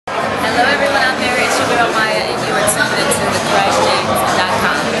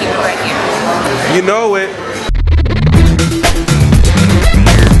You know it.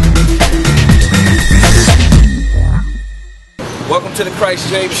 Welcome to the Christ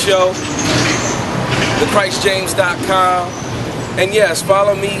James Show, thechristjames.com. And yes,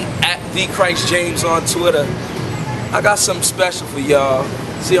 follow me at @thechristjames on Twitter. I got something special for y'all.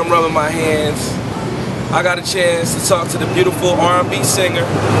 See, I'm rubbing my hands. I got a chance to talk to the beautiful R&B singer,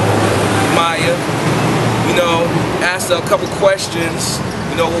 MYA. You know, asked her a couple questions,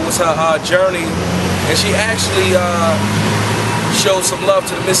 you know, what was her journey. And she actually showed some love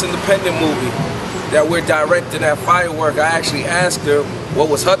to the Miss Independent movie that we're directing at Firework. I actually asked her what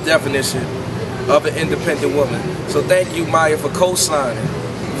was her definition of an independent woman. So thank you, MYA, for co-signing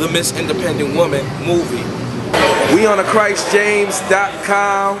the Miss Independent Woman movie. We on the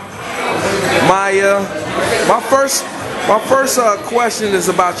ChristJames.com. MYA, my first question is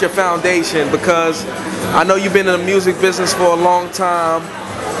about your foundation, because I know you've been in the music business for a long time,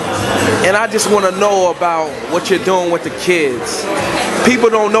 and I just want to know about what you're doing with the kids. People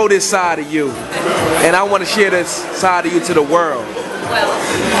don't know this side of you, and I want to share this side of you to the world. Well,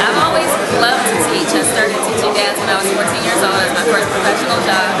 I've always loved to teach. I started teaching dance when I was 14 years old as my first professional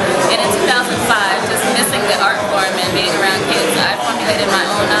job. And in 2005, just missing the art form and being around kids, I formulated my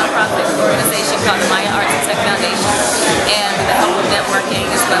own nonprofit organization called the MYA Arts and Tech Foundation. And with the help of networking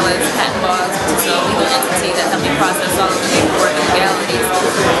as well as patent laws, which is a legal entity that helped me process all of the paperwork and legalities,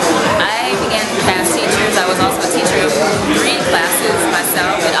 I began to pass teachers. I was also a teacher of 3 classes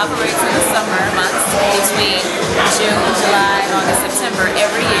myself. It operates in the summer months between June, July, August, September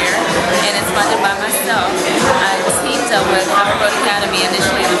every year, and it's funded by myself. I teamed up with Howard Road Academy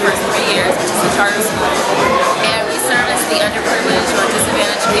initially in the first 3 years, which is a charter school, and we service the underprivileged or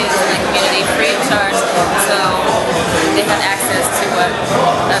disadvantaged kids in the community free of charge, so they have access to what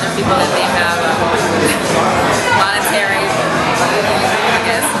other people that may have monetary, I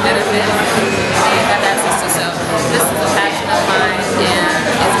guess, benefit they have access to. So this is a passion of mine, and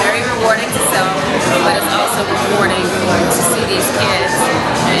it's very rewarding to sell, but it's also rewarding to see these kids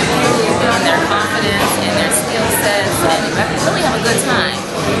improve in their confidence and their skill sets and really have a good time.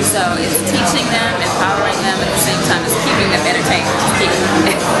 So it's teaching them, empowering them, at the same time as keeping them entertained.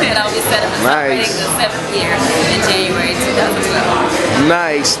 And I'll be celebrating the 7th year in January 2012.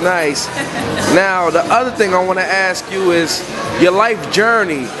 Nice, nice. Now, the other thing I want to ask you is your life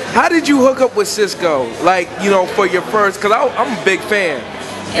journey. How did you hook up with Sisqo? Like, you know, for your first, because I'm a big fan.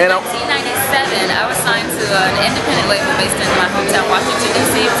 In 1997, I was signed to an independent label based in my hometown, Washington,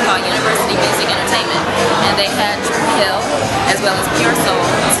 D.C. It was called University Music Entertainment. And they had Drew Hill, as well as Pure Soul,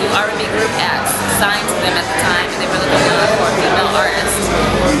 2 R&B group acts, signed to them at the time. And they were looking for a female artist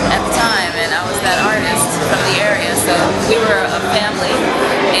at the time. And I was that artist from the area. So we were a family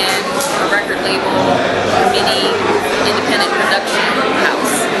and a record label, a mini independent production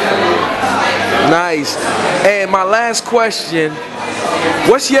house. Nice. And my last question,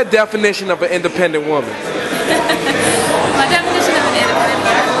 what's your definition of an independent woman? My definition of an independent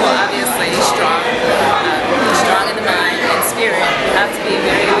woman, well, obviously strong, strong in the mind and spirit. You have to be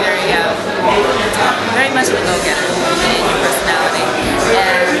very, very much of a go-getter in your